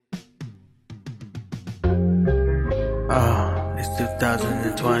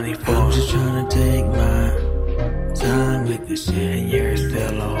2024. I'm just tryna take my time with this shit, and you're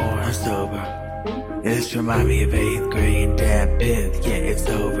still a whore. I'm sober. This remind me of 8th grade and that pith, yeah, it's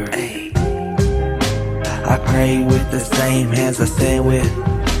over. Ay. I pray with the same hands I stand with.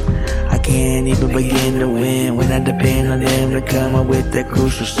 I can't even begin to win when I depend on them to come up with that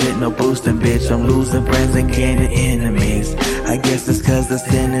crucial shit. No boosting, bitch, I'm losing friends and gaining enemies. I guess it's cause the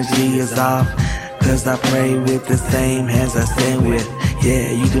synergy is off, cause I pray with the same hands I stand with.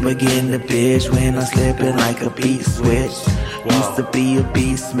 Yeah, you can begin to bitch when I'm slipping like a beat switch. Used to be a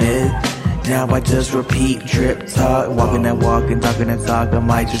beatsmith, now I just repeat, drip talk, walking that walk and talking that talk. I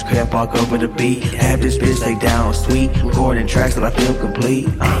might just crap walk over the beat, have this bitch lay down sweet, recording tracks till I feel complete.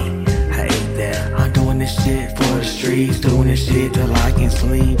 I hate that. I'm doing this shit for the streets, doing this shit till I can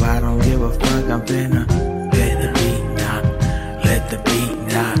sleep. I don't give a fuck, I'm finna let the beat knock, let the beat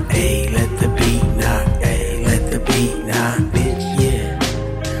knock, ayy, let the beat knock, ayy, let the beat knock, bitch, yeah.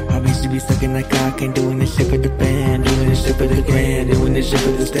 My bitch should be sucking like cock and doing this shit for the band, doing this shit for the grand, doing this shit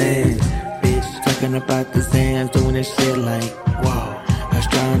for the stands. Talking about the sands, doing this shit like, whoa,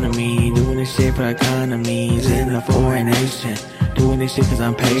 astronomy, doing this shit for economies in a foreign nation, doing this shit cause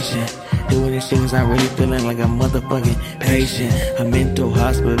I'm patient, doing this shit cause I'm really feeling like a motherfucking patient. A mental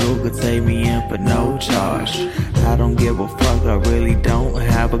hospital could take me in for no charge. I don't give a fuck, I really don't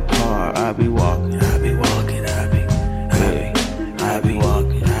have a car. I be walking, I be walking, I be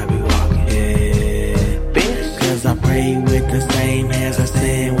walking, yeah. Cause I pray with the same hands I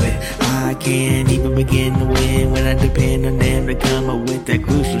stand with. I can't even begin to win when I depend on them to come up with that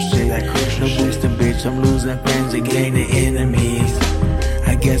crucial shit. No boosting, bitch, I'm losing friends and gaining enemies.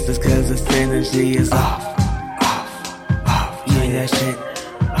 I guess it's cause the synergy is off. Yeah, that shit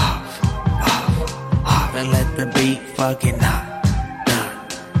off. And let the beat fucking knock.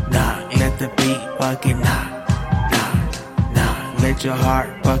 Let the beat fucking knock. Let your heart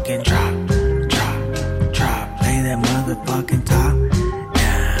fucking drop. Play that motherfucking top.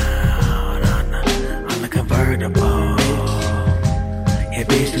 Convertible, yeah,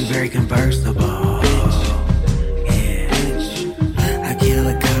 bitch, we very conversable, yeah, I kill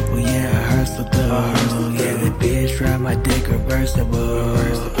a couple, yeah, I hustle though, yeah, the bitch ride my dick reversible.